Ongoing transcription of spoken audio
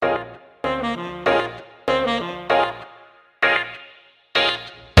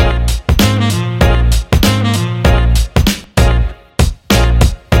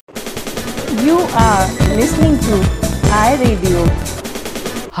iRadio.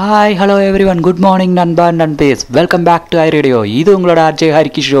 Hi hello every one, good morning நண்பா நண்பேஸ். Welcome back to iRadio. இது உங்களோட RJ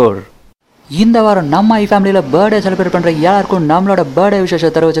Harikishore. இந்த வாரம் நம்ம ஐ ஃபேமிலியில் பர்த்டே செலிப்ரேட் பண்ணுற எல்லாருக்கும் நம்மளோட பர்த்டே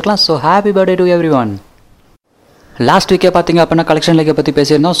விசேஷத்தை தெரிவிச்சுக்கலாம். So happy birthday to every one. Last வீக்கே பார்த்திங்க அப்படின்னா கலெக்ஷன் லீக்கை பற்றி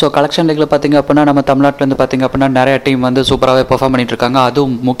பேசியிருந்தோம். ஸோ கலெக்ஷன் லீக்கில் பார்த்திங்க அப்படின்னா நம்ம தமிழ்நாட்டிலேருந்து பார்த்திங்க அப்படின்னா நிறைய டீம் வந்து சூப்பராகவே பெர்ஃபார்ம் பண்ணிட்டு இருக்காங்க.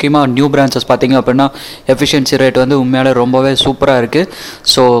 அதுவும் முக்கியமாக நியூ பிரான்ச்சஸ் பார்த்திங்க அப்படின்னா எஃபிஷியன்சி ரேட் வந்து உண்மையாலே ரொம்பவே சூப்பராக இருக்குது.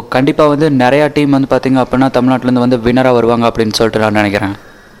 ஸோ கண்டிப்பாக வந்து நிறையா டீம் வந்து பார்த்திங்க அப்படின்னா தமிழ்நாட்டிலேருந்து வந்து வின்னராக வருவாங்க அப்படின்னு சொல்லிட்டு நான் நினைக்கிறேன்.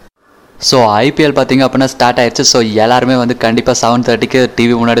 ஸோ ஐபிஎல் பார்த்திங்க அப்படின்னா ஸ்டார்ட் ஆயிடுச்சு. ஸோ எல்லாருமே வந்து கண்டிப்பாக 7:30க்கு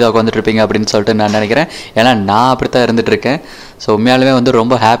டிவி முன்னாடி தான் உட்காந்துட்ருப்பீங்க அப்படின்னு சொல்லிட்டு நான் நினைக்கிறேன். ஏன்னா நான் அப்படி தான் இருந்துகிட்ருக்கேன். ஸோ உண்மையாலுமே வந்து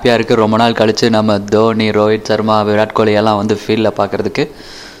ரொம்ப ஹாப்பியாக இருக்குது. ரொம்ப நாள் கழித்து நம்ம தோனி, ரோஹித் சர்மா, விராட் கோலி எல்லாம் வந்து ஃபீல்டில் பார்க்குறதுக்கு.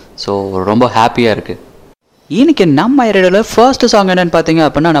 ஸோ ரொம்ப ஹாப்பியாக இருக்குது. இன்றைக்கி நம்ம ஐரேடியோவில் ஃபர்ஸ்ட் சாங் என்னென்னு பார்த்தீங்க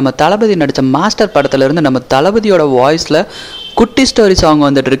அப்படின்னா நம்ம தளபதி நடித்த மாஸ்டர் படத்துலேருந்து நம்ம தளபதியோட வாய்ஸில் குட்டி ஸ்டோரி சாங்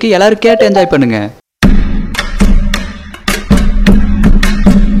வந்துட்டு இருக்கு. எல்லோரும் கேட்டு என்ஜாய் பண்ணுங்கள்.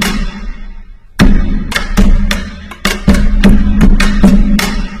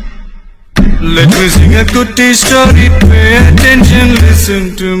 Let me sing a goody story, pay attention, listen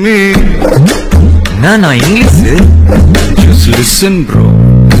to me. No, English. Just listen, bro.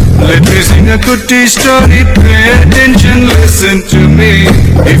 Let me sing a goody story, pay attention, listen to me.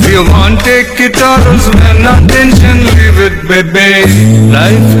 If you want, take it or else when attention, leave it, baby.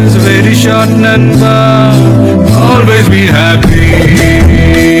 Life is very short, Nanda, always be happy.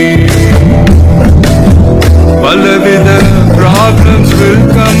 Palavida problems will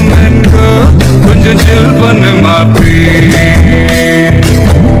come and go, kunja chill pannu maapi.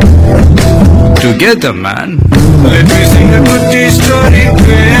 Together, man. Let me sing a goody story,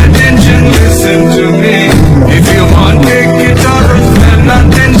 pay attention, listen to me. If you want, take it or else when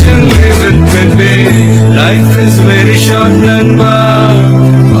attention, leave it, baby. Life is very short, Nanda,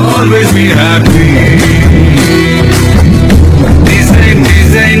 always be happy.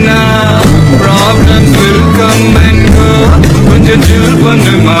 Designer, problems will come and go, kunja chill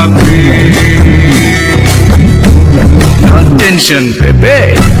pannu maapi. No tension, baby.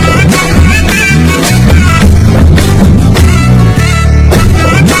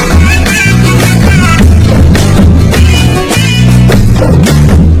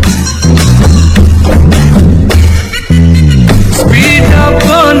 Speed up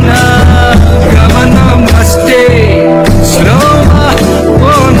on gamanam must stay, slow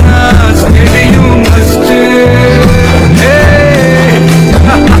on steady you must. Hey,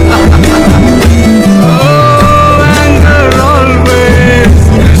 oh, anger always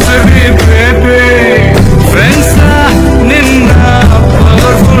misery, baby. Friends are ninna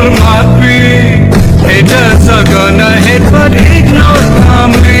powerful maapi. Haters are gonna hate but ignore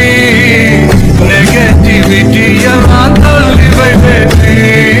calmly. Negativity only by baby.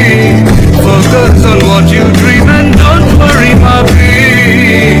 Focus on what you dream and don't worry, maapi.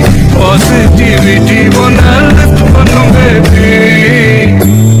 Positivity wanna lift pannu baby.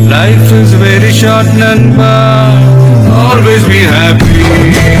 Life is very short, Nanda, always be happy.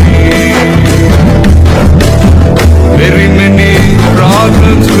 Very many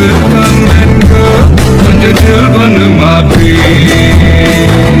problems will come and go, kunja chill pannu maapi.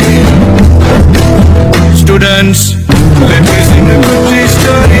 Students, let me sing a goody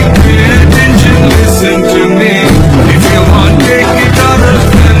story, pay attention, listen to me. If you want, take it or else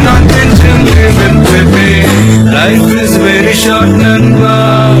when attention, leave it, baby. Life is very short, Nanda,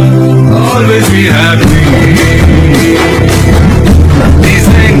 always be happy.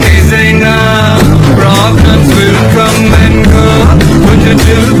 Designer, problems will come and go, kunja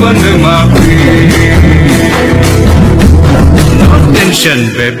chill pannu maapi. No tension,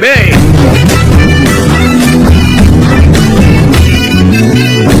 baby.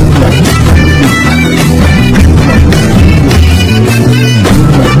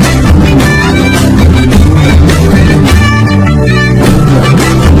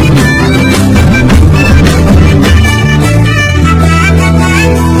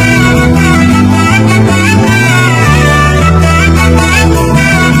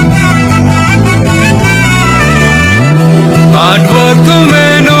 Hard work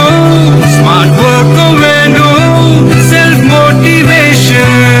venu, smart work venu, self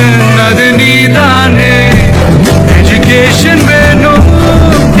motivation adu needane. Education venu,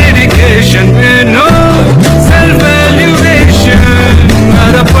 dedication venu, self valuation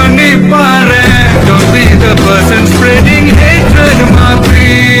ada panni paare. Don't be the person spreading hatred maapi.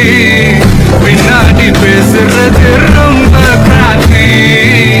 Pinnadi pesuradhu romba crappy.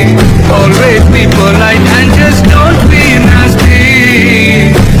 Always be polite and just don't be nasty.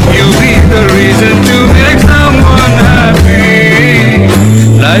 You be the reason to make someone happy.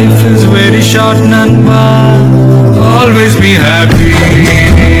 Life is very short, Nanda, always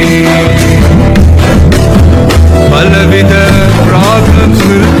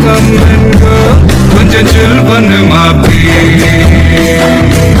under my breath.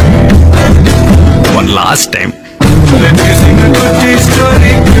 One last time. Let me sing a good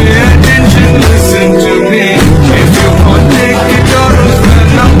story. Pay attention, listen to me. If you want, take it or else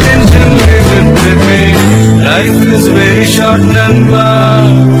stand up, attention, listen to me. Life is very short, Namba.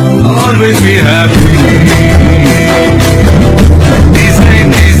 Always be happy.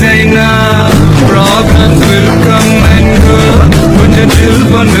 Designer, problems will come and go. Put your chill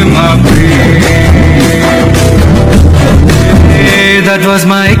under my breath. Hey, that was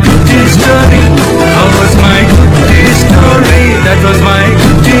my good story. How was my good story? That was my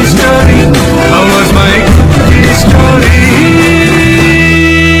good story. How was my good story?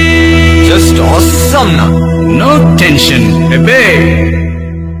 Just awesome na. No tension, baby.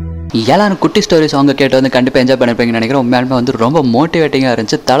 எல்லாரும் குட்டி story சாங்கை கேட்டு வந்து கண்டிப்பாக enjoy பண்ணிருப்பீங்கன்னு நினைக்கிறேன். உண்மையாலுமே வந்து ரொம்ப மோட்டிவேட்டிங்காக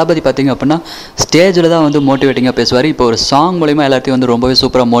இருந்துச்சு. தளபதி பார்த்திங்க அப்படின்னா ஸ்டேஜில் தான் வந்து மோட்டிவேட்டிங்காக பேசுவார். இப்போ ஒரு சாங் மூலிமா எல்லாத்தையும் வந்து ரொம்பவே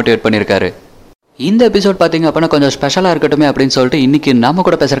சூப்பராக மோட்டிவேட் பண்ணியிருக்காரு. இந்த எபிசோட் பார்த்திங்க அப்படின்னா கொஞ்சம் ஸ்பெஷலாக இருக்கட்டுமே அப்படின்னு சொல்லிட்டு இன்றைக்கி நம்ம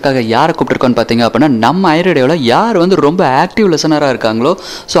கூட பேசுறதுக்காக யாரை கூப்பிட்டுருக்கோன்னு பார்த்திங்க அப்படின்னா நம்ம ஐரேடியோவில் யார் வந்து ரொம்ப ஆக்டிவ் லிசனராக இருக்காங்களோ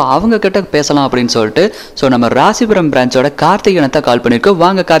ஸோ அவங்க கிட்ட பேசலாம் அப்படின்னு சொல்லிட்டு ஸோ நம்ம ராசிபுரம் பிரான்ச்சோட கார்த்திகேயனை கால் பண்ணியிருக்கோம்.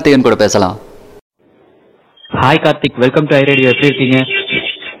 வாங்க கார்த்திகேயன் கூட பேசலாம். Hi Karthik, welcome to I radio. எப்படி இருக்கீங்க?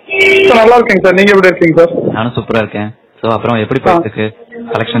 நல்லா இருக்கேங்க சார். நீங்க எப்படி இருக்கீங்க சார்? நானும் சூப்பரா இருக்கேன். சோ அப்புறம் எப்படி போயிட்டு இருக்கு?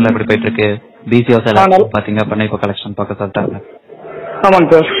 கலெக்ஷன்ல எப்படி போயிட்டு இருக்கு? பிசி ஹவுஸ் எல்லாம் பாத்தீங்க அப்படின்னா இப்போ கலெக்ஷன் பார்க்க சொல்லிட்டாங்க.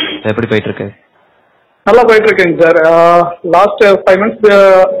 ஆமாங்க சார். எப்படி போயிட்டு இருக்கு? நல்லா போயிட்டு இருக்குங்க சார். லாஸ்ட் 5 months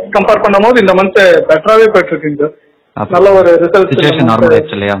கம்பேர் பண்ணும்போது இந்த மந்த் பெட்டராவே போயிட்டு இருக்குங்க சார். நல்ல ஒரு ரிசல்ட். சிச்சுவேஷன் நார்மல்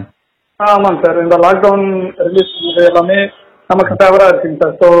ஆயிடுச்சு இல்லையா? ஆமாங்க சார். இந்த லாக்டவுன் ரிலீஸ் பண்ணது எல்லாமே நமக்கு ஃபேவரா இருக்குங்க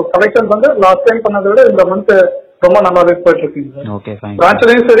சார். ஸோ கலெக்ஷன் வந்து லாஸ்ட் டைம் பண்ணதை விட இந்த மந்த் ரொம்ப நல்லாவே போயிட்டு இருக்குங்க சார். Okay fine.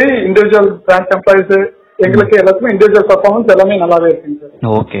 பிரான்ச்லயும் சரி இண்டிவிஜுவல் பிரான்ச் எம்ப்ளாயிஸ் எங்களுக்கு எல்லாத்துக்கும் இண்டிவிஜுவல் பர்ஃபார்மன்ஸ் எல்லாமே நல்லாவே இருக்குங்க sir.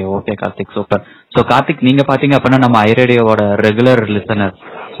 Okay okay Karthik, super. So Karthik, நீங்க பாத்தீங்க அப்படின்னா நம்ம ஐரேடியோவோட ரெகுலர் லிசனர்.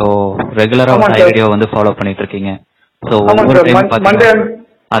 ஸோ ரெகுலரா ஐரேடியோ வந்து ஃபாலோ பண்ணிட்டு இருக்கீங்க. ஸோ ஒவ்வொரு டைம் மண்டே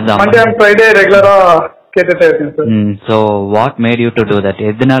அண்ட் ஃப்ரைடே ரெகுலரா கேட்டுட்டே இருக்கேன் sir. So what made you to do that?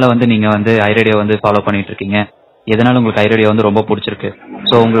 எதனால வந்து நீங்க வந்து ஐரேடியோ வந்து ஃபாலோ பண்ணிட்டு இருக்கீங்க? எதனால உங்களுக்கு ஐரேடியோ வந்து ரொம்ப பிடிச்சிருக்கு?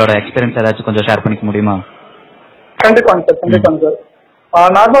 ஸோ உங்களோட எக்ஸ்பீரியன்ஸ் ஏதாச்சும் கொஞ்சம் ஷேர் பண்ணிக்க முடியுமா? கண்டிப்பாங்க சார், கண்டிப்பாங்க சார்.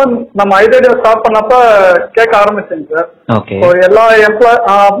 நார்மல் நம்ம ஐரேடியோ ஸ்டார்ட் பண்ணப்ப கேட்க ஆரம்பிச்சேங்க சார். ஓகே. எல்லா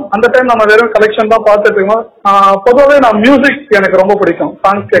அந்த டைம் நம்ம வெறும் கலெக்ஷன் தான் பார்த்துட்டு இருக்கோம். பொதுவாகவே நான் மியூசிக் எனக்கு ரொம்ப பிடிக்கும்,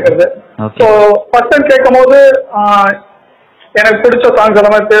 சாங்ஸ் கேட்கறது. ஸோ ஃபர்ஸ்ட் டைம் கேட்கும் போது எனக்கு பிடிச்ச சாங்ஸ்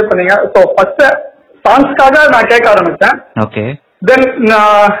எல்லாமே ப்ளே பண்ணீங்க. ஸோ ஃபர்ஸ்ட் சாங்ஸ்க்காக நான் கேட்க ஆரம்பிச்சேன். ஓகே. தென்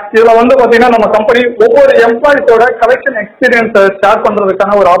இதுல வந்து பாத்தீங்கன்னா நம்ம கம்பெனி ஒவ்வொரு எம்ப்ளாயிஸோட கலெக்ஷன் எக்ஸ்பீரியன்ஸ் ஷேர்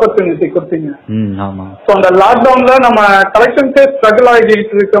பண்றதுக்கான ஒரு ஆப்பர்ச்சுனிட்டி கொடுத்தீங்க. ஸோ அந்த லாக்டவுன்ல நம்ம கலெக்ஷன்ஸே ஸ்ட்ரகிள்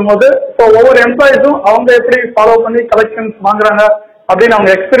ஆகிட்டு இருக்கும் போது ஸோ ஒவ்வொரு எம்ப்ளாயிஸும் அவங்க எப்படி ஃபாலோ பண்ணி கலெக்ஷன்ஸ் வாங்குறாங்க அப்படின்னு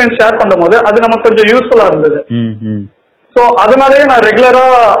அவங்க எக்ஸ்பீரியன்ஸ் ஷேர் பண்ணும் போது அது நமக்கு கொஞ்சம் யூஸ்ஃபுல்லா இருந்தது. ஸோ அதனாலேயே நான் ரெகுலரா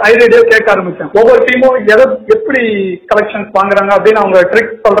ஐரேடியோ கேட்க ஆரம்பிச்சேன். ஒவ்வொரு டீமும் எப்படி கலெக்ஷன்ஸ் வாங்குறாங்க அப்படின்னு அவங்க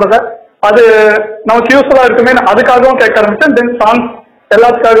ட்ரிக்ஸ் சொல்றத அது நமக்கு யூஸ்ஃபுல்லா இருக்குமே அதுக்காகவும் கேட்க ஆரம்பிச்சேன். தென் சாங்ஸ்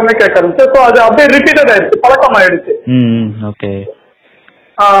எல்லாத்துக்காகவுமே கேட்க ஆரம்பிச்சேன். ஸோ அது அப்படியே ரிப்பீட்டட் ஆயிடுச்சு, பழக்கம் ஆயிடுச்சு. ஓகே.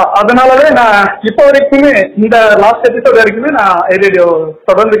 அதனாலவே நான் இப்போ வரைக்குமே இந்த லாஸ்ட் எபிசோட் வரைக்குமே நான் ஐரேடியோ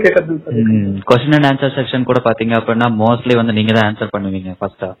தொடர்ந்து கேட்டது. क्वेश्चन அண்ட் ஆன்சர் செக்ஷன் கூட பாத்தீங்க அப்படின்னா மோஸ்ட்லி வந்து நீங்க தான் ஆன்சர் பண்ணுவீங்க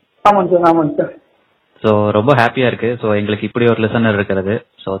ஃபர்ஸ்டா. ஆமாங்க சார், ஆமாங்க சார். ஸோ ரொம்ப ஹாப்பியா இருக்கு. ஸோ எங்களுக்கு இப்படி ஒரு லிசனர் இருக்கிறது.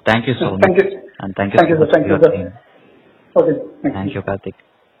 So thank you so much. And thank you sir. Okay, thank you Karthik.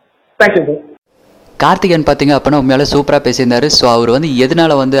 Thank you sir. Karthikeyan பார்த்தீங்க அப்படின்னா உண்மையாலே சூப்பராக பேசியிருந்தாரு. ஸோ அவர் வந்து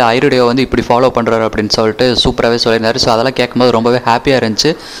எதனால வந்து ஐரேடியோ வந்து இப்படி ஃபாலோ பண்ணுறாரு அப்படின்னு சொல்லிட்டு சூப்பராகவே சொல்லியிருந்தாரு. ஸோ அதெல்லாம் கேட்கும்போது ரொம்பவே ஹாப்பியாக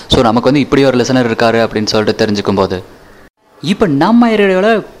இருந்துச்சு. ஸோ நமக்கு வந்து இப்படி ஒரு லிசனர் இருக்காரு அப்படின்னு சொல்லிட்டு தெரிஞ்சுக்கும் போது இப்போ நம்ம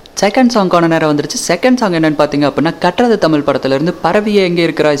ஐரேடியோவில் செகண்ட் சாங்கான நேரம் வந்துருச்சு. செகண்ட் சாங் என்னென்னு பார்த்தீங்க அப்படின்னா கற்றது தமிழ் படத்துலேருந்து பரவிய எங்கே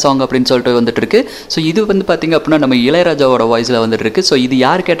இருக்கிறாய் சாங் அப்படின்னு சொல்லிட்டு வந்துட்டு இருக்கு. ஸோ இது வந்து பார்த்தீங்க அப்படின்னா நம்ம இளையராஜாவோட வாய்ஸில் வந்துட்டு இருக்கு. ஸோ இது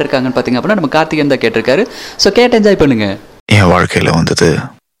யார் கேட்டிருக்காங்கன்னு பார்த்தீங்க அப்படின்னா நம்ம கார்த்திகேயன் தான் கேட்டிருக்காரு. ஸோ கேட்டு என்ஜாய் பண்ணுங்க. என் வாழ்க்கையில் வந்தது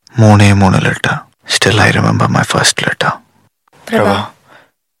 3 letter. Still I remember my first letter. பிரபா,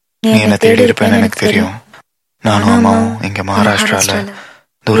 நீ என்ன தேடி இருப்பேன்னு எனக்கு தெரியும். நானும் அம்மாவும் இங்க மகாராஷ்டிரால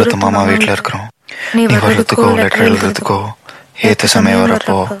தூரத்து மாமா வீட்டுல இருக்கிறோம். நீ வர்றதுக்கோ லெட்டர் எழுதுறதுக்கோ ஏத்த சமயம்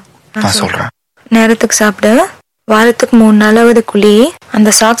வரப்போ நான் சொல்றேன். நேரத்துக்கு சாப்பிடு, வாரத்துக்கு 3 நாளாவது குழி,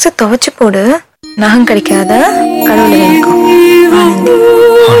 அந்த சாக்ஸை துவைச்சு போடு, நகம் கிடைக்காத கடவுளை வேண்டிக்கும். ஆனந்தி.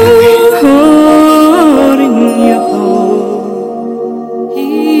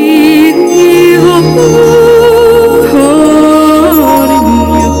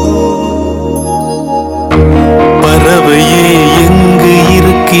 பறவையே எங்கு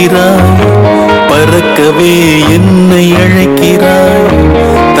இருக்கிறாய், பறக்கவே என்னை அழைக்கிறாய்,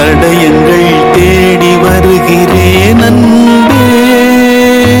 தடயங்கள் தேடி வருகிறேன் அன்பே.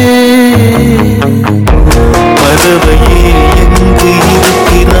 பறவையே எங்கு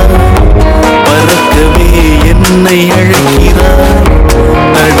இருக்கிறாய், பறக்கவே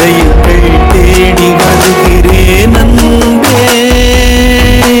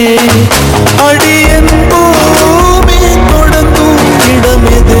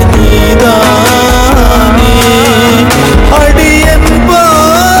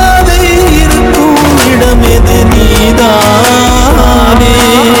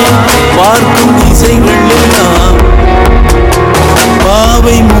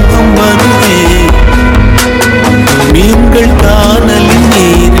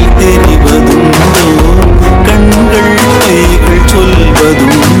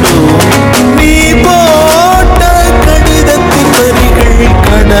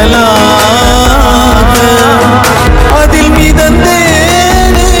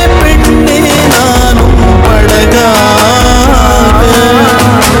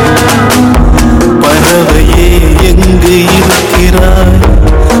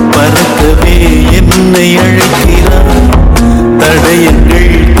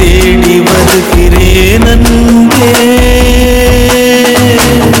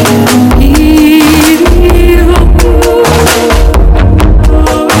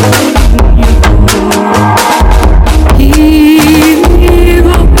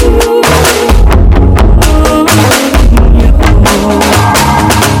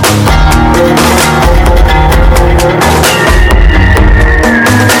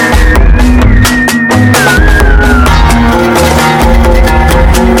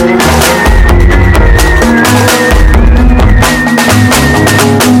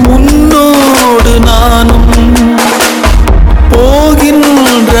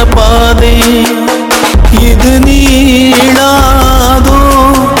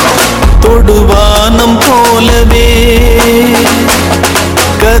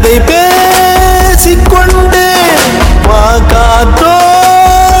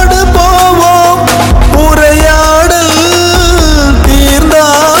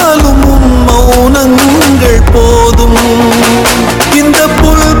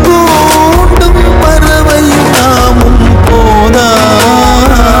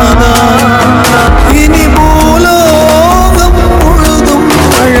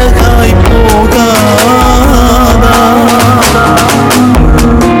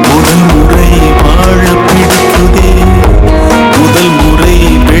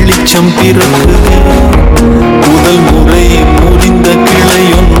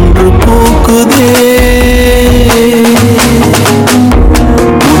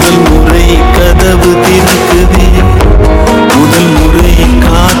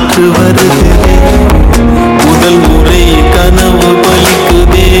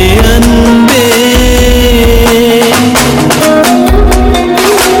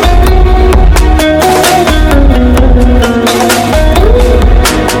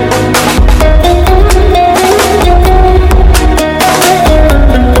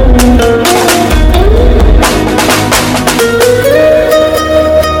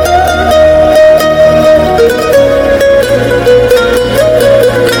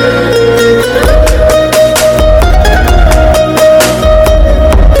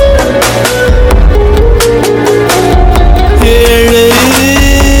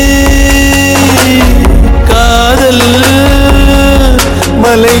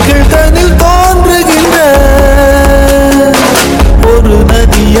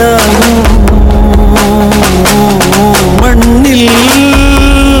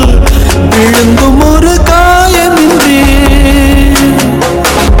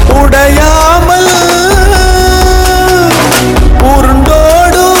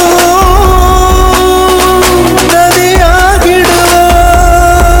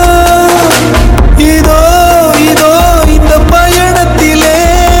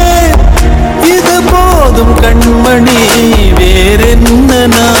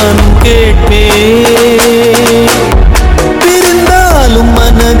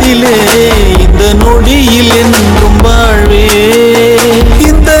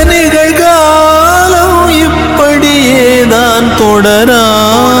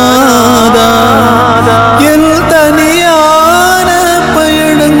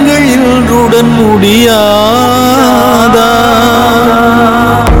முடியாதா?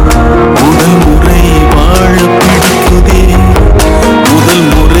 முதல் முறை வாழ பிடிக்குதே, முதல்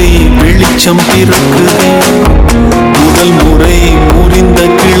முறை வெளிச்சம் பிறக்குதே, முதல் முறை முறிந்த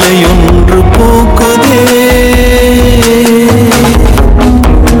கிளை ஒன்று போக்குதே,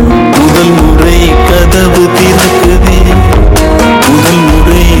 முதல் முறை கதவு திறக்குதே, முதல்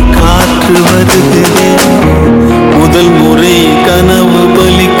முறை காற்று வருகுதே, முதல் முறை கனவு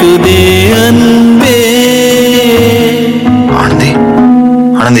பலிக்குதே அன்பே. ஆனந்தி,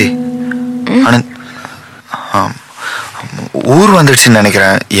 ஆனந்தி, ஊர் வந்துடுச்சுன்னு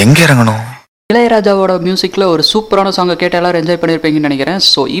நினைக்கிறேன். எங்க இறங்கணும்? இளையராஜாவோட மியூசிக்கில் ஒரு சூப்பரான சாங்கை கேட்டு எல்லாரும் என்ஜாய் பண்ணியிருப்பீங்கன்னு நினைக்கிறேன்.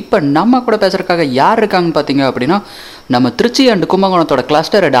 ஸோ இப்போ நம்ம கூட பேசுறதுக்காக யார் இருக்காங்கன்னு பார்த்தீங்க அப்படின்னா, நம்ம திருச்சி அண்ட் கும்பகோணத்தோட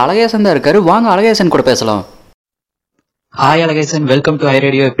கிளஸ்டர் அழகேசன் தான் இருக்காரு. வாங்க அழகேசன் கூட பேசலாம். Hi Alagesan, welcome to I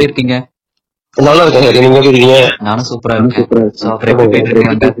radio. எப்படி இருக்கீங்க? நல்லா இருக்கேன். நீங்க எப்படி இருக்கீங்க? நானும் சூப்பரா இருக்கேன். ஸோ அப்புறம் எப்படி போயிட்டு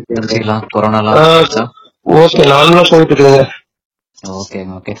இருக்கீங்க திருச்சிலாம்? கொரோனாலாம் ஓகே, நானும் போயிட்டு இருக்கேங்க.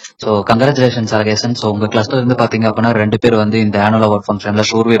 Okay. So congratulations Alagesan. So உங்க கிளஸ்டர் இருந்து பாத்தீங்க அப்படின்னா 2 பேர் வந்து இந்த ஆனுவல் அவார்ட் ஃபங்க்ஷன்ல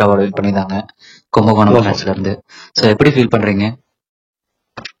ஷூர்வீர் அவார்டு வின் பண்ணியிருந்தாங்க கும்பகோணம் கிளாஸ்ல இருந்து. ஸோ எப்படி ஃபீல் பண்றீங்க?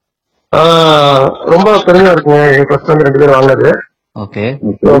 ரொம்ப பெருமையா இருக்குங்க. எங்க கிளஸ்டர் வந்து 2 பேர் வாங்கினது. ஓகே.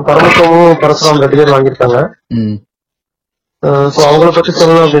 பரமசிவமும் பரசுராம் 2 பேர் வாங்கியிருக்காங்க. அவங்கள பத்தி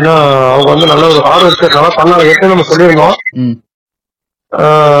சொல்லணும் அப்படின்னா, அவங்க வந்து நல்ல ஒரு ஹார்ட் ஒர்க்கர். நல்லா பண்ணாங்க. ஏற்கனவே நம்ம சொல்லியிருந்தோம்.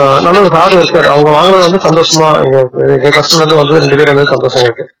 நல்ல ஒரு ஹார்ட் ஒர்க்கர். அவங்க வாங்கினது வந்து சந்தோஷமா, எங்க கஸ்டமர்ல வந்து 2 பேர் வந்து சந்தோஷம்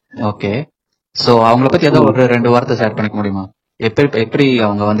இருக்கு. ஓகே. சோ அவங்கள பத்தி ஏதாவது ஒரு 2 வார்த்தை ஷேர் பண்ணிக்க முடியுமா? எப்படி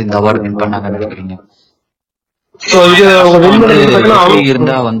அவங்க வந்து இந்த அவார்டு வின் பண்ணாங்கன்னு நினைக்கிறீங்க?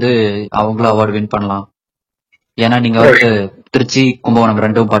 இருந்தா வந்து அவங்கள அவார்டு வின் பண்ணலாம். ஏன்னா நீங்க வந்து திருச்சி கும்பகோணம்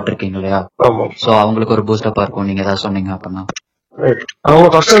 2ம் பாத்துருக்கீங்க இல்லையா? சோ அவங்களுக்கு ஒரு பூஸ்டப்பா இருக்கும். நீங்க ஏதாவது சொன்னீங்க அப்படின்னா. அவங்க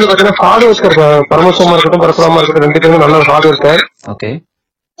ஃபர்ஸ்ட் வந்து பாத்தீங்கன்னா ஹார்ட் ஒர்க்கர். பரமசிவமா இருக்கட்டும் பரசுராமா இருக்கட்டும் 2 பேருமே நல்ல ஹார்ட் ஒர்க்கர். ஓகே.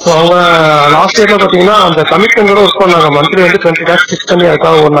 அவங்க லாஸ்ட் இயர்ல பாத்தீங்கன்னா அந்த கமிட்மெண்டோட ஒர்க் பண்ணாங்க. மந்த்லி வந்து 20 lakhs ஃபிக்ஸ் பண்ணி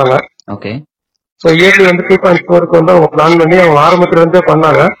அதுக்காக ஓடினாங்க. ஓகே. ஸோ இயர்லி வந்து 2.4க்கு வந்து அவங்க பிளான் பண்ணி அவங்க ஆரம்பத்துல இருந்தே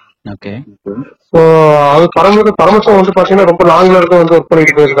பண்ணாங்க. ஓகே. ஸோ அது பரமசிவம் வந்து பாத்தீங்கன்னா ரொம்ப லாங்ல இருந்து வந்து ஒர்க்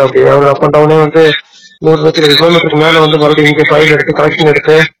பண்ணிட்டு போயிருந்தா. அப்படி அவங்க அப் அண்ட் டவுனே வந்து 120 கிலோமீட்டருக்கு மேல வந்து மறுபடியும் இங்கே ஃபைல் எடுத்து கலெக்ஷன்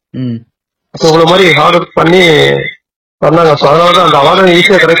எடுத்து இவ்வளவு மாதிரி ஹார்ட் ஒர்க் பண்ணி பண்ணாங்க. ஸோ அதனாலதான் அந்த அவார்டு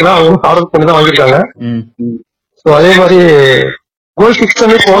ஈஸியா கிடைக்கலாம். அவங்களும் ஹார்ட் ஒர்க் பண்ணி தான் வாங்கியிருக்காங்க. ஸோ அதே மாதிரி கோல் ஃபிக்ஸ்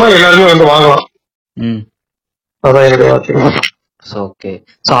பண்ணி போனா எல்லாருமே வந்து வாங்கலாம். அதான் என்னுடைய வார்த்தை. ஓகே.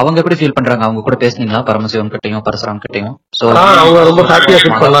 சோ அவங்க எப்படி ஃபீல் பண்றாங்க? அவங்க கூட பேசுனீங்களா? பரமசிவம் கிட்டையும் பரசுராம் கிட்டையும்? சோ அவங்க ரொம்ப ஹாப்பியா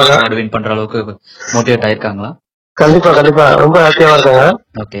ஃபீல் பண்ணாங்க. வின் பண்ற அளவுக்கு மோட்டிவேட் ஆயிருக்காங்களா? கண்டிப்பா ரொம்ப ஹாப்பியா இருக்காங்க.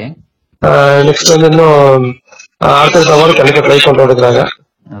 ஓகே. நெக்ஸ்ட் வந்து இன்னும் அடுத்த அவார்டு கண்டிப்பா ட்ரை பண்றாங்க.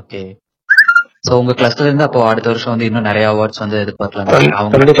 ஓகே. சோ உங்க கிளஸ்டர்ல இருந்து அப்போ அடுத்த வருஷம் வந்து இன்னும் நிறைய அவார்ட்ஸ் வந்து எதிர்பார்க்கலாம்.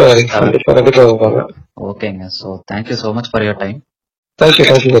 கண்டிப்பா. ஓகேங்க. So thank you so much for your time. Thank you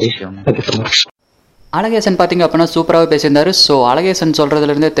so much. Alagesan பார்த்தீங்க அப்படின்னா சூப்பராகவே பேசியிருந்தாரு. ஸோ அழகேசன்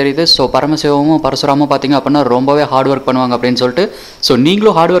சொல்கிறதுலேருந்தே தெரியுது. ஸோ பரமசிவமும் பரசுராமும் பார்த்தீங்க அப்படின்னா ரொம்பவே ஹார்ட் ஒர்க் பண்ணுவாங்க அப்படின்னு சொல்லிட்டு. ஸோ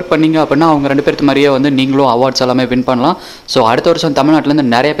நீங்களும் ஹார்ட் ஒர்க் பண்ணீங்க அப்படின்னா அவங்க 2 பேருக்கு மாதிரியே வந்து நீங்களும் அவார்ட்ஸ் எல்லாமே வின் பண்ணலாம். ஸோ அடுத்த வருஷம் தமிழ்நாட்டிலேருந்து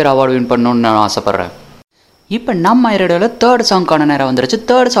நிறைய பேர் அவார்டு வின் பண்ணணும்னு நான் ஆசைப்பட்றேன். இப்போ நம்ம ஐரோடியோவில் 3rd சாங்கான நேரம் வந்துருச்சு.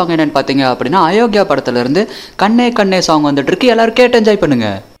 3rd சாங் என்னன்னு பார்த்தீங்க அப்படின்னா அயோக்கியா படத்துலேருந்து கண்ணே கண்ணே சாங் வந்துட்டு இருக்கு. எல்லாரும் கேட்டு என்ஜாய் பண்ணுங்க.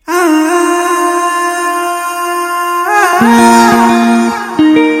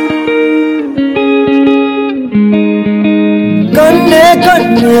 கண்ணே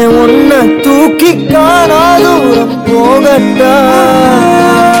கண்ணே உன்னை தூக்கி காணா தூரம் போகட்டா,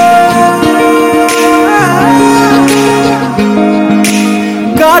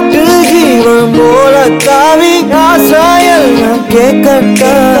 காட்டு ஜீவன் போல தாவி ஆசாயெல்லாம்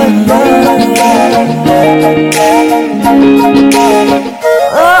கேட்கட்டா.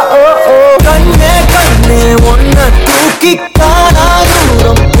 கண்ணே கண்ணே உன்னை தூக்கி காணா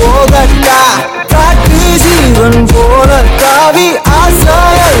தூரம் போகட்டா, காட்டு ஜீவன் போல தாவி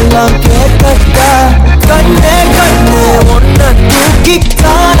ஆசாயெல்லாம் கேட்கட்டா. கண்ணே கண்ணே உன்னை தூக்கி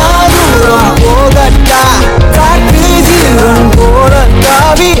காணா தூரம் போகட்டா, காட்டு ஜீவன் போல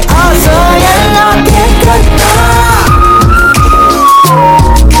தாவி ஆசாயெல்லாம் கேட்கட்டா.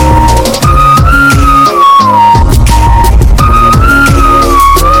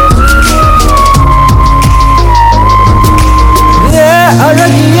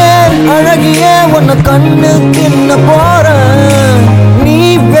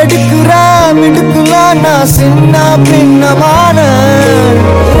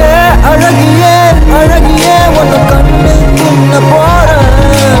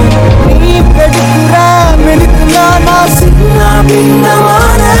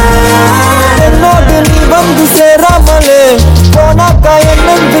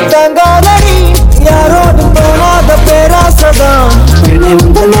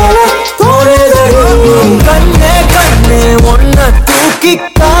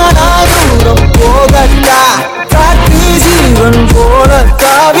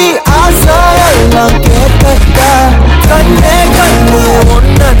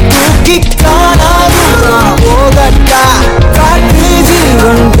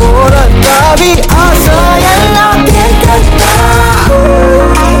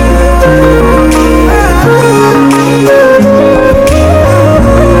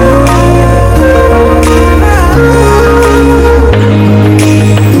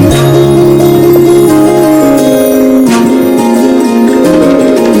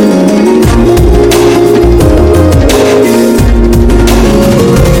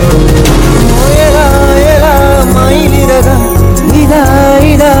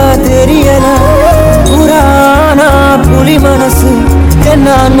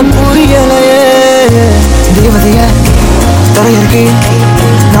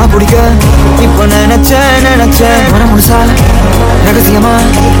 நான் பிடிக்க இப்ப நினைச்சேன் மன முழுசா ரகசியமா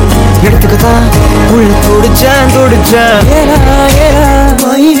எடுத்துக்கத்தான் உள்ள துடிச்சேன்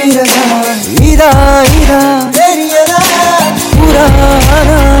இதா தெரியதா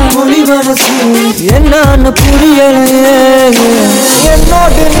என்னன்னு புரியலையே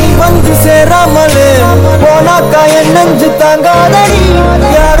என்னோடு நீ வந்து சேராமலே போனாக்கா என் நெஞ்சு தாங்காதடி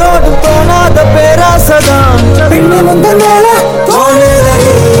யாரோடு தோணாத பேராசதான் பெண்ணு வந்த மேல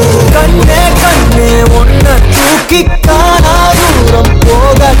தோணுதடி கண்ணே ஒன்ன தூக்கி காணா தூரம்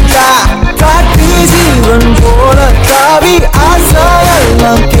போகட்டா காட்டி ஜீவன் போல தாவி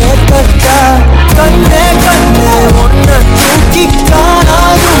ஆசையெல்லாம் கேட்கட்டா கண்ணே ஒன்ன தூக்கி காணா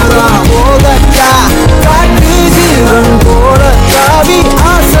தூரம் போகட்டா காட்டி ஜீவன் போல தாவி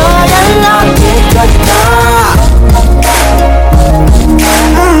ஆசையெல்லாம் கேட்கட்டா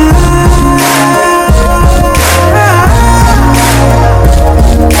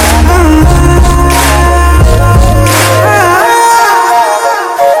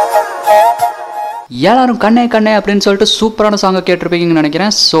எல்லாரும் கண்ணே அப்படின்னு சொல்லிட்டு சூப்பரான சாங்கை கேட்டிருப்பீங்கன்னு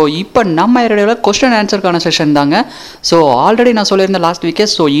நினைக்கிறேன். ஸோ இப்போ நம்ம ஏரியாவில் கொஸ்டின் ஆன்சருக்கான செஷன் தாங்க. ஸோ ஆல்ரெடி நான் சொல்லியிருந்தேன் லாஸ்ட் வீக்கே.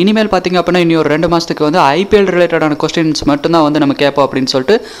 ஸோ இனிமேல் பார்த்திங்க அப்படின்னா இனி ஒரு 2 மாதத்துக்கு வந்து ஐபிஎல் ரிலேட்டடான கொஸ்டின்ஸ் மட்டும்தான் வந்து நம்ம கேட்போம் அப்படின்னு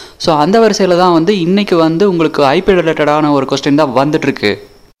சொல்லிட்டு. ஸோ அந்த வரிசையில் தான் வந்து இன்றைக்கி வந்து உங்களுக்கு ஐபிஎல் ரிலேட்டடான ஒரு கொஸ்டின் தான் வந்துட்டுருக்கு.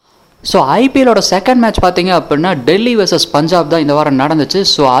 ஸோ ஐபிஎலோட செகண்ட் மேட்ச் பார்த்தீங்க அப்படின்னா டெல்லி vs பஞ்சாப் தான் இந்த வாரம் நடந்துச்சு.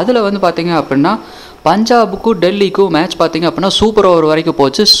 ஸோ அதில் வந்து பார்த்தீங்க அப்படின்னா பஞ்சாபுக்கும் டெல்லிக்கும் மேட்ச் பார்த்தீங்க அப்படின்னா சூப்பர் ஓவர் வரைக்கும்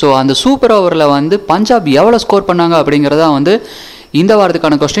போச்சு. ஸோ அந்த சூப்பர் ஓவரில் வந்து பஞ்சாப் எவ்வளோ ஸ்கோர் பண்ணாங்க அப்படிங்கிறதா வந்து இந்த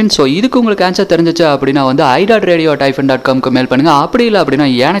வாரத்துக்கான கொஸ்டின். ஸோ இதுக்கு உங்களுக்கு ஆன்சர் தெரிஞ்சிச்சு அப்படின்னா வந்து i.radio@ifn.com மெயில் பண்ணுங்கள். அப்படி இல்லை அப்படின்னா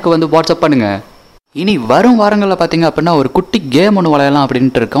எனக்கு வந்து வாட்ஸ்அப் பண்ணுங்கள். இனி வரும் வாரங்களில் பார்த்தீங்க அப்படின்னா ஒரு குட்டி கேம் ஒன்று விளையாடலாம்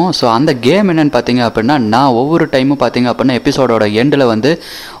அப்படின்ட்டு இருக்கோம். ஸோ அந்த கேம் என்னென்னு பார்த்தீங்க அப்படின்னா நான் ஒவ்வொரு டைமும் பார்த்தீங்க அப்படின்னா எபிசோடோட எண்டில் வந்து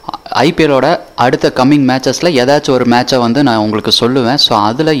ஐபிஎலோட அடுத்த கம்மிங் மேட்சஸில் ஏதாச்சும் ஒரு மேட்சை வந்து நான் உங்களுக்கு சொல்லுவேன். ஸோ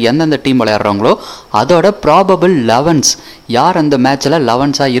அதில் எந்தெந்த டீம் விளையாடுறாங்களோ அதோட ப்ராபபிள் 11s யார் அந்த மேட்ச்சில்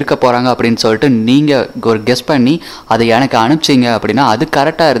 11ஸாக இருக்க போகிறாங்க அப்படின்னு சொல்லிட்டு நீங்கள் ஒரு கெஸ் பண்ணி அதை எனக்கு அனுப்பிச்சிங்க அப்படின்னா அது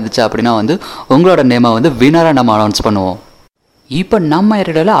கரெக்டாக இருந்துச்சு அப்படின்னா வந்து உங்களோட நேமை வந்து வினராக நம்ம அனௌன்ஸ் பண்ணுவோம். இப்போ நம்ம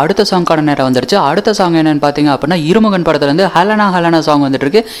ஏரியாவில் அடுத்த சாங்கான நேரம் வந்துடுச்சு. அடுத்த சாங் என்னென்னு பார்த்தீங்க அப்படின்னா இருமுகன் படத்துலேருந்து ஹலனா சாங்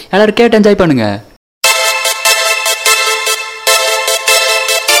வந்துட்டுருக்கு. எல்லோரும் கேட்டு என்ஜாய் பண்ணுங்கள்.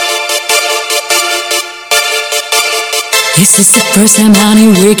 This is the first time, honey,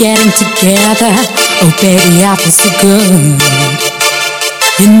 we're getting together. Oh, baby, I feel so good.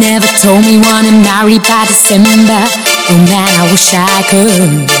 You never told me wanna marry by December. Oh, man, I wish I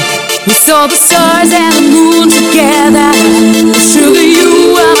could. We saw the stars and the moon together. Sugar, you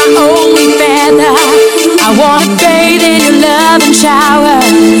are my only feather. I wanna bathe in your love and shower.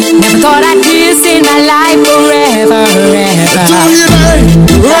 Never thought I'd kiss in my life forever.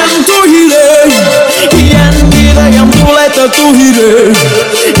 இதயம் துளைத்த துகிரே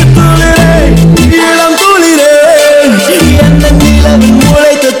துளிரே இளம் துளிரே என்ன நிலவில்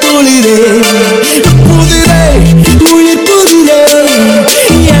முளைத்த துளிரே புதிரே உயிர் புதிரே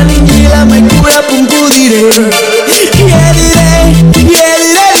என் இளமை குழப்பும் புதிரே எதிரே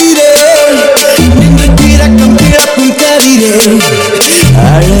எதிரெதிரே நின்று கிழக்கும் கிழக்கும் கதிரே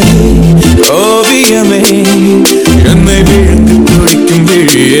அழகே ஓவியமே என்னை விழுந்து துடிக்கும்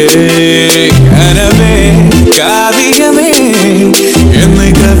விழியே கனவே காவியமே என்னை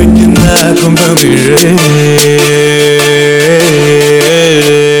கவிக்கின்றாக்கும் தமிழே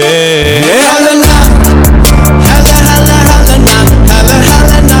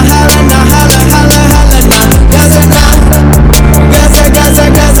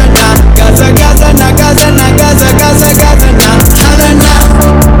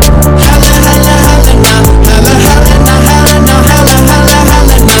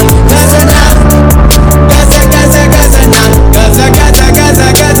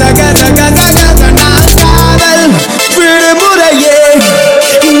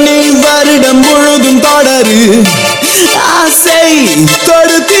ஆசை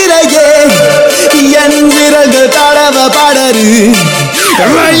தொடுத்திரையே என் விரல்கள் தடவ படரு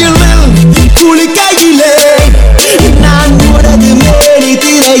ரயிலில் குளிக்கையிலே நான் உனது மேனி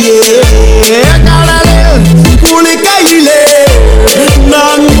திரையே கடலில் குளிக்கையிலே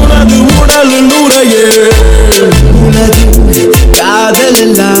நான் உனது உடல் நுரையே உனது காதல்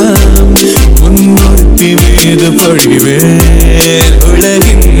எல்லாம் உன்னொருத்தி மீது பொழிவேன்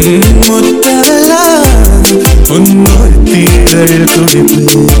உலகின் முத்தமெல்லாம் உன்னொருத்திகள்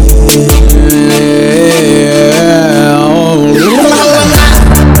துடிப்பு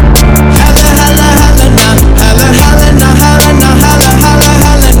ஹல ஹல ஹலனா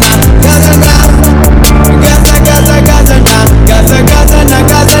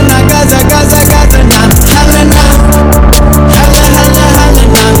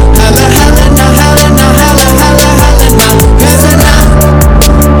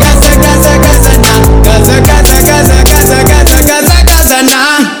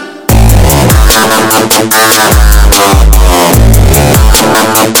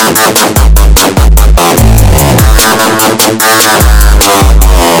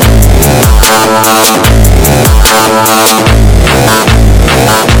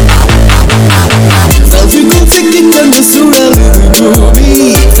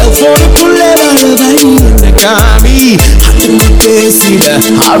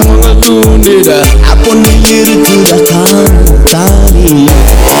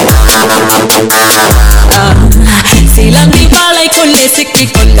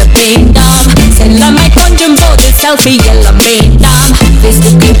மூழ்கிக் கொள்ள வேண்டாம் செல்லமை கொஞ்சம் போது செல்ஃபி எல்லாம் வேண்டாம்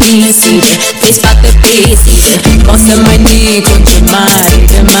பேசுக்கு பேசி பேசாத பேசி மோசமாய் நீ கொஞ்சம்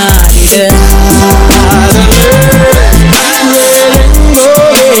மாறிடு மாறிடு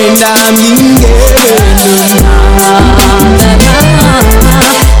வேண்டாம் இங்கே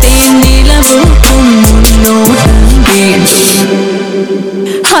தேனிலவுக்கும் முன்னோட்டம் வேண்டும்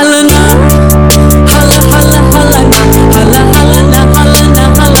ஹலனா ஹல ஹல ஹலனா ஹல ஹலனா ஹலனா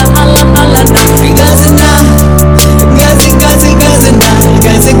ஹல ஹல ஹலனா கசனா கசி கசி கசனா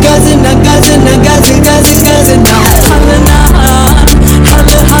கசி கசனா கசனா கசி கசி கசனா ஹலனா ஹல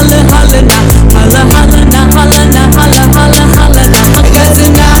ஹல ஹலனா ஹல ஹலனா ஹலனா ஹல ஹல ஹலனா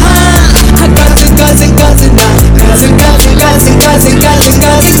கசனா கசி கசி கசனா கசி கசி கசி கசி கசி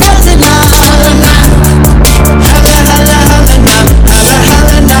கசி கசனா ஹலனா ஹல ஹல ஹலனா ஹல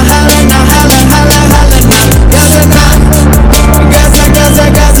ஹலனா ஹலனா ஹல ஹல ஹலனா கசனா கச கச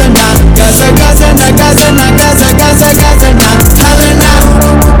கசனா கச கசனா கசனா கச கச கசனா ஹலனா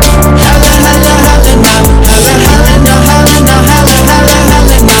ஹல ஹல ஹலனா ஹல ஹலனா ஹலனா ஹல ஹல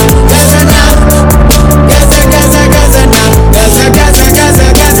ஹலனா கசனா கச கச கசனா கச கச கச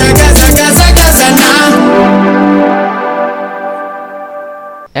கச கச கச கசனா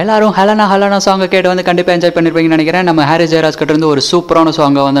எல்லாரும் ஹலனா ஹலனா சாங்கை கேட்டு வந்து கண்டிப்பாக என்ஜாய் பண்ணியிருப்பீங்கன்னு நினைக்கிறேன். நம்ம ஹாரி ஜெயராஜ் கிட்ட இருந்து ஒரு சூப்பரான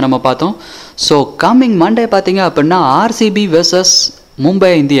சாங்கை வந்து நம்ம பார்த்தோம். ஸோ கம்மிங் மண்டே பார்த்தீங்க அப்படின்னா RCB versus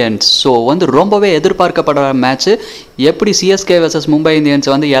Mumbai Indians. So வந்து ரொம்பவே எதிர்பார்க்கப்படுற மேட்ச்சு. எப்படி சிஎஸ்கே வெர்சஸ் மும்பை இந்தியன்ஸ்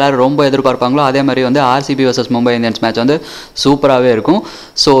வந்து எல்லோரும் ரொம்ப எதிர்பார்ப்பாங்களோ அதே மாதிரி வந்து RCB versus Mumbai Indians match வந்து சூப்பராகவே இருக்கும்.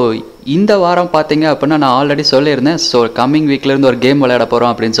 ஸோ இந்த வாரம் பார்த்தீங்க அப்படின்னா நான் ஆல்ரெடி சொல்லியிருந்தேன். ஸோ கம்மிங் வீக்லேருந்து ஒரு கேம் விளையாட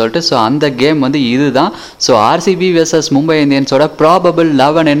போகிறோம் அப்படின்னு சொல்லிட்டு. ஸோ அந்த கேம் வந்து இதுதான். ஸோ ஆர்சிபி வெர்சஸ் மும்பை இந்தியன்ஸோட ப்ராபபிள்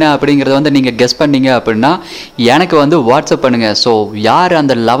 11 என்ன அப்படிங்கிறத வந்து நீங்கள் கெஸ் பண்ணீங்க அப்படின்னா எனக்கு வந்து வாட்ஸ்அப் பண்ணுங்கள். ஸோ யார்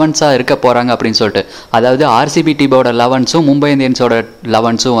அந்த 11ஸாக இருக்க போகிறாங்க அப்படின்னு சொல்லிட்டு, அதாவது ஆர்சிபி டீமோட 11ஸும் மும்பை இந்தியன்ஸோட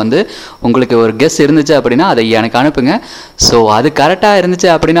 11ஸும் வந்து உங்களுக்கு ஒரு கெஸ் இருந்துச்சு அப்படின்னா அதை எனக்கு அனுப்புங்க. ஸோ அது கரெக்டாக இருந்துச்சு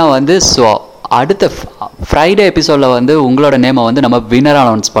அப்படின்னா வந்து ஸோ அடுத்த ஃப்ரைடே எபிசோடில் வந்து உங்களோட நேமை வந்து நம்ம வின்னர்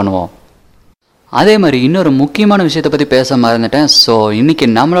அனௌன்ஸ் பண்ணுவோம். அதே மாதிரி இன்னொரு முக்கியமான விஷயத்தை பற்றி பேச மறந்துட்டேன். ஸோ இன்றைக்கி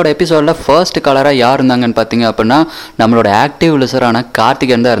நம்மளோட எபிசோடில் ஃபர்ஸ்ட் கலராக யார் இருந்தாங்கன்னு பார்த்தீங்க அப்படின்னா நம்மளோட ஆக்டிவ் லிசரான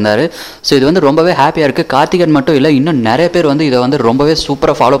கார்த்திகன் தான் இருந்தார். ஸோ இது வந்து ரொம்பவே ஹாப்பியாக இருக்குது. கார்த்திகன் மட்டும் இல்லை, இன்னும் நிறைய பேர் வந்து இதை வந்து ரொம்பவே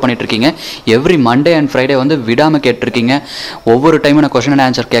சூப்பராக ஃபாலோ பண்ணிகிட்ருக்கீங்க. எவ்ரி மண்டே அண்ட் ஃப்ரைடே வந்து விடாமல் கேட்டிருக்கீங்க. ஒவ்வொரு டைமும் நான் கொஸ்டின் அண்ட்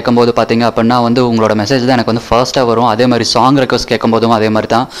ஆன்சர் கேட்கும்போது பார்த்தீங்க அப்படின்னா வந்து உங்களோட மெசேஜ் தான் எனக்கு வந்து ஃபர்ஸ்ட்டாக வரும். அதே மாதிரி சாங் ரெக்வஸ்ட் கேட்கும்போதும் அதே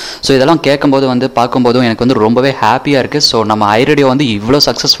மாதிரி தான். ஸோ இதெல்லாம் கேட்கும்போது வந்து பார்க்கும்போதும் எனக்கு வந்து ரொம்பவே ஹாப்பியாக இருக்குது. ஸோ நம்ம ஐரேடியோ வந்து இவ்வளோ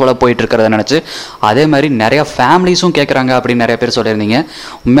சக்ஸஸ்ஃபுல்லாக போயிட்டு இருக்கிறத நினச்சி, அதே மாதிரி நிறையா ஃபேமிலிஸும் கேட்குறாங்க அப்படின்னு நிறைய பேர் சொல்லியிருந்தீங்க.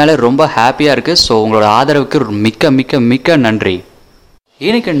 உண்மையிலே ரொம்ப ஹாப்பியாக இருக்குது. ஸோ உங்களோட ஆதரவுக்கு மிக்க மிக்க மிக்க நன்றி.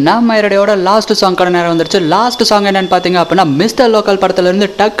 இன்னைக்கு நம்ம ஐரேடியோட லாஸ்ட் சாங்கான நேரம் வந்துருச்சு. லாஸ்ட் சாங் என்னன்னு பார்த்தீங்க அப்படின்னா மிஸ்டர் லோக்கல் படத்துலேருந்து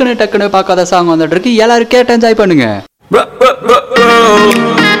டக்குன்னு பார்க்காத சாங் வந்துட்டு இருக்கு. எல்லாரும் கேட்டு என்ஜாய் பண்ணுங்க.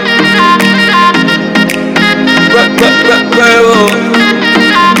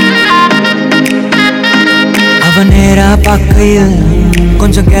 அவ நேரா பார்க்கையில்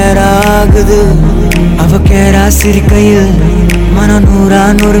கொஞ்சம் கேரா ஆகுது, அவ கேரா சிரிக்கையில் மனம் நூறா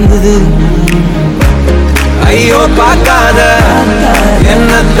நொறுங்குது. ஐயோ பார்க்காத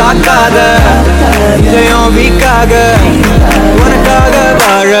என்ன தாக்காத, இதயம் வீக்காக உனக்காக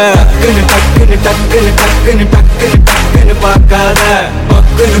வாழ. டக்குன்னு டக்குன்னு டக்குன்னு டக்குன்னு டக்குன்னு பார்க்காத,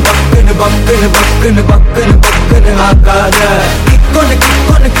 பக்குன்னு பக்குன்னு பக்குன்னு பக்குன்னு பக்குன்னு பக்குன்னு ஆக்காத. கிக்கொன்னு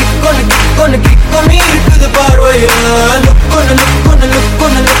கிக்கொன்னு கிக்கொன்னு கிக்கொன்னு கிக்கொன்னு இருக்குது பார்வையில். லுக்கொன்னு லுக்கொன்னு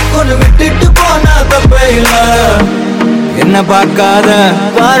லுக்கொன்னு லுக்கொன்னு விட்டுட்டு போனா தப்பே இல்ல. என்ன பார்க்காத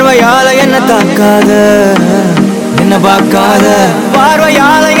பார்வையால என்ன தாக்காத, என்ன பார்க்காத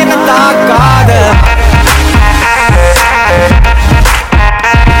பார்வையால என்ன தாக்காத.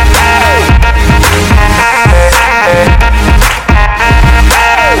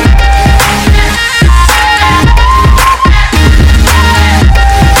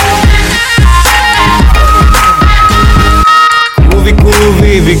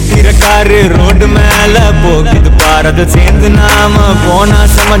 விக்கிற காரு ரோடு மேல போகுது பாரத சேர்ந்து நாம போனா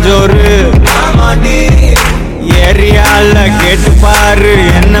சமஜோரு. ஏரியால கேட்டு பாரு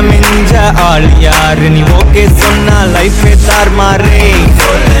என்ன மிஞ்ச ஆள் யாரு. நீ ஓகே சொன்னா லைஃபே தார் மாறே.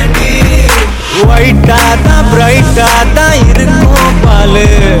 ஒயிட்டா தான் பிரைட்டா தான் இருக்கும் பாலு,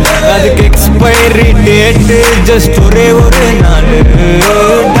 அதுக்கு எக்ஸ்பைரி டேட்டு ஜஸ்ட் ஒரே ஒரு நாள்.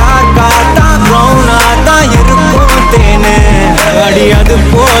 டார்க்கா தான் ப்ரௌனா தான் இருக்கும் தேனு, அடி அது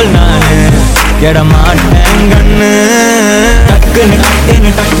போல் நானு கெட மாட்டேன் கண்ணு. டக்குன்னு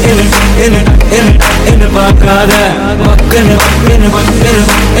டக்குன்னு டக்குன்னு டக்குன்னு டக்குன்னு டக்குன்னு ஆக்காத பக்கன்னு பக்கன்னு பக்கன்னு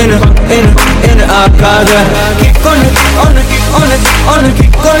பக்கன்னு பக்கன்னு பக்கன்னு ஆக்காத கிக்கொன்னு ஒன்னு ஒன்னு ஒன்னு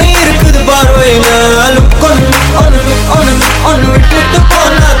கிக்கொன்னு இருக்குது பார்வையில லுக்கொன்னு ஒன்னு ஒன்னு ஒன்னு விட்டுட்டு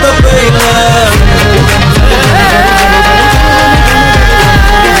போனா தப்பையில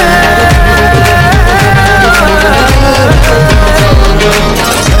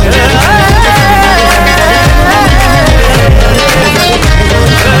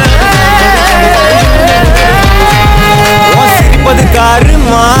காரு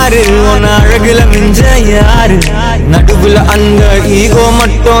மாறு உன் அழகுல மிஞ்ச யாரு நடுவுல அந்த ஈகோ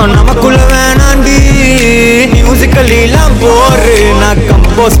மட்டும் நமக்குள்ள வேணாண்டி மியூசிக்கல்லாம் போரு நான்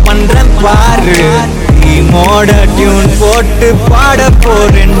கம்போஸ் பண்றேன் பாரு மோட டியூன் போட்டு பாட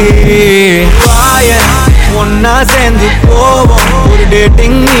போறேன்டி வாய ஒன்னா சேர்ந்து போவோம் ஒரு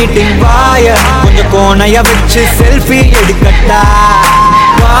டேட்டிங் மீட்டிங் வாய கொஞ்சம் கோணைய வச்சு செல்ஃபி எடுக்கட்டா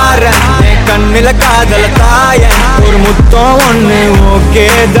வாரன் கண்ணில காதல தாயன் ஒரு முத்தம் ஒண்ணு ஓகே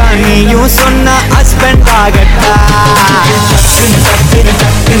தான் நீயும் சொன்ன ஹஸ்பண்ட் ஆகட்டா டக்குனு டக்குனு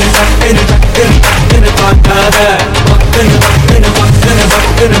டக்குனு டக்குனு டக்குனு டக்குனு பார்க்காத பக்குனு பக்குனு பக்குனு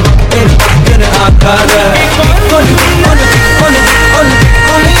பக்குனு பக்குனு பக்குனு ஆக்காத ஒன்னு ஒன்னு ஒன்னு ஒன்னு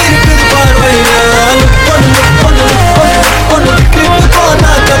ஒன்னு இருக்குது பார்வையில ஒன்னு ஒன்னு ஒன்னு ஒன்னு விட்டு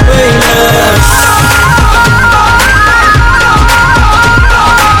போனா தப்பையில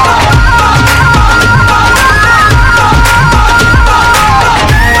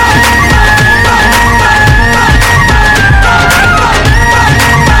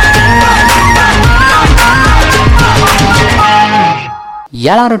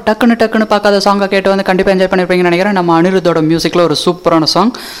எல்லாரும் டக்குன்னு டக்குன்னு பார்க்காத சாங்கை கேட்டு வந்து கண்டிப்பாக என்ஜாய் பண்ணியிருப்பீங்கன்னு நினைக்கிறேன். நம்ம அனிருத்தோட மியூசிக்கில் ஒரு சூப்பரான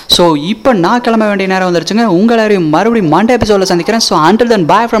சாங். ஸோ இப்போ நான் கிளம்ப வேண்டிய நேரம் வந்துருச்சுங்க. உங்கள் எல்லாரையும் மறுபடியும் மண்டே எபிசோடில் சந்திக்கிறேன். So until then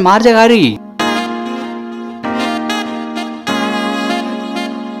bye from RJ Hari.